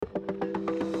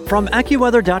From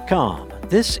AccuWeather.com,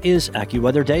 this is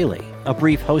AccuWeather Daily, a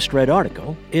brief host-read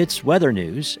article. It's weather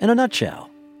news in a nutshell.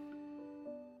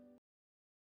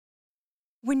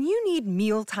 When you need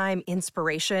mealtime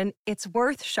inspiration, it's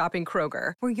worth shopping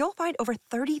Kroger, where you'll find over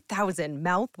 30,000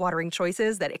 mouth-watering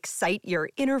choices that excite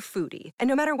your inner foodie. And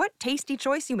no matter what tasty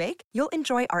choice you make, you'll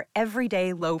enjoy our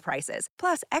everyday low prices,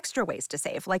 plus extra ways to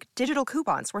save, like digital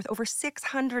coupons worth over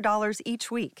 $600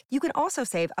 each week. You can also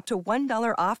save up to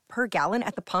 $1 off per gallon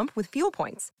at the pump with fuel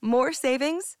points. More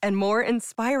savings and more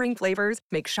inspiring flavors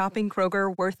make shopping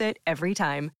Kroger worth it every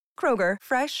time. Kroger,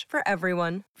 fresh for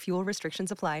everyone. Fuel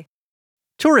restrictions apply.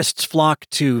 Tourists flock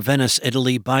to Venice,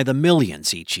 Italy by the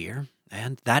millions each year,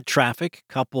 and that traffic,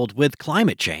 coupled with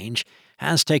climate change,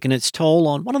 has taken its toll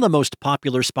on one of the most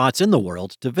popular spots in the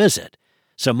world to visit.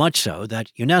 So much so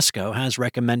that UNESCO has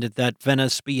recommended that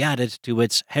Venice be added to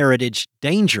its Heritage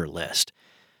Danger List.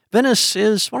 Venice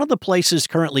is one of the places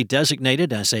currently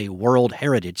designated as a World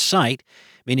Heritage Site,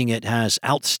 meaning it has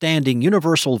outstanding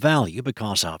universal value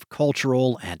because of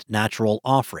cultural and natural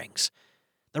offerings.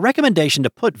 The recommendation to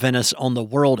put Venice on the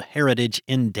World Heritage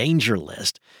in Danger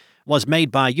List was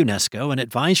made by UNESCO, an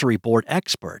advisory board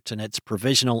expert in its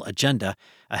provisional agenda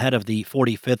ahead of the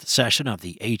 45th session of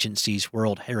the agency's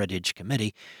World Heritage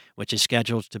Committee, which is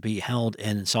scheduled to be held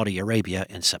in Saudi Arabia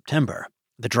in September.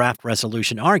 The draft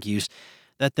resolution argues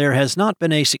that there has not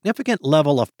been a significant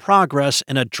level of progress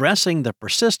in addressing the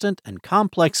persistent and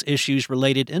complex issues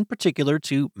related in particular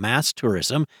to mass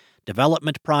tourism,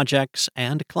 development projects,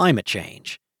 and climate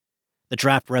change. The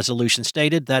draft resolution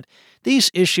stated that these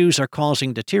issues are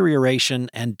causing deterioration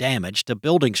and damage to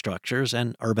building structures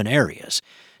and urban areas,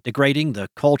 degrading the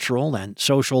cultural and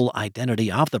social identity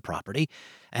of the property,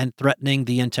 and threatening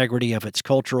the integrity of its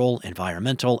cultural,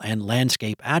 environmental, and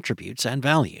landscape attributes and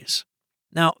values.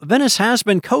 Now, Venice has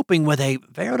been coping with a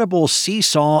veritable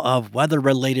seesaw of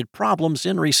weather-related problems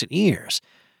in recent years.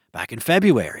 Back in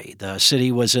February, the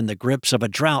city was in the grips of a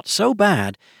drought so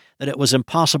bad that it was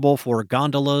impossible for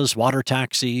gondolas, water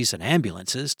taxis, and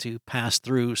ambulances to pass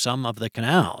through some of the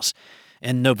canals.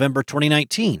 In November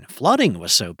 2019, flooding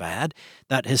was so bad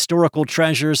that historical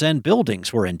treasures and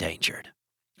buildings were endangered.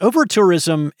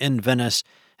 Over-tourism in Venice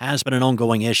has been an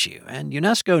ongoing issue, and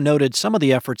UNESCO noted some of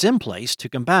the efforts in place to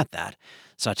combat that,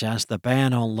 such as the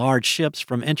ban on large ships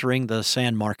from entering the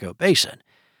San Marco Basin.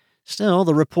 Still,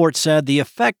 the report said the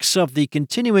effects of the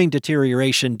continuing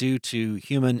deterioration due to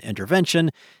human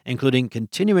intervention, including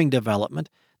continuing development,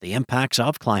 the impacts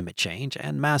of climate change,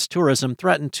 and mass tourism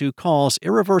threaten to cause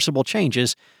irreversible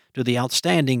changes to the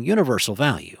outstanding universal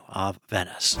value of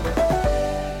Venice.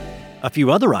 A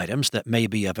few other items that may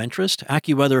be of interest.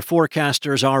 AccuWeather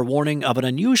forecasters are warning of an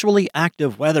unusually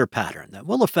active weather pattern that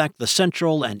will affect the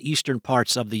central and eastern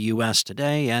parts of the U.S.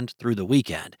 today and through the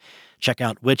weekend. Check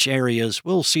out which areas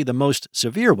will see the most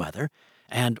severe weather,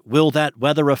 and will that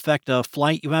weather affect a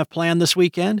flight you have planned this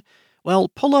weekend? Well,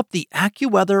 pull up the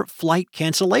AccuWeather Flight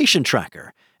Cancellation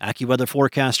Tracker. AccuWeather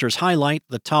forecasters highlight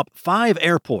the top 5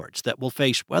 airports that will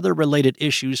face weather-related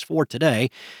issues for today,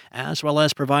 as well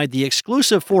as provide the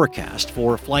exclusive forecast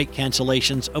for flight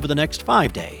cancellations over the next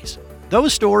 5 days.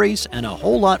 Those stories and a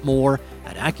whole lot more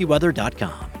at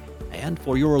AccuWeather.com. And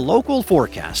for your local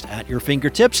forecast at your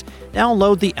fingertips,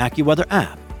 download the AccuWeather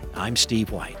app. I'm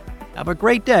Steve White. Have a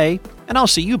great day, and I'll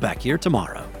see you back here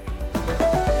tomorrow.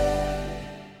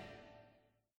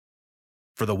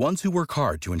 For the ones who work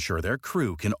hard to ensure their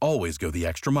crew can always go the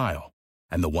extra mile,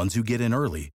 and the ones who get in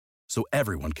early so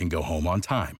everyone can go home on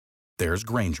time, there's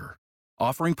Grainger,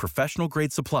 offering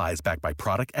professional-grade supplies backed by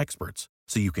product experts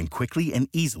so you can quickly and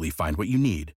easily find what you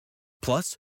need.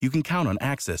 Plus, you can count on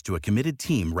access to a committed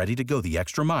team ready to go the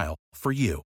extra mile for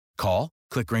you. Call,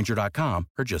 click Grainger.com,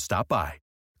 or just stop by.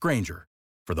 Grainger,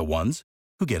 for the ones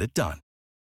who get it done.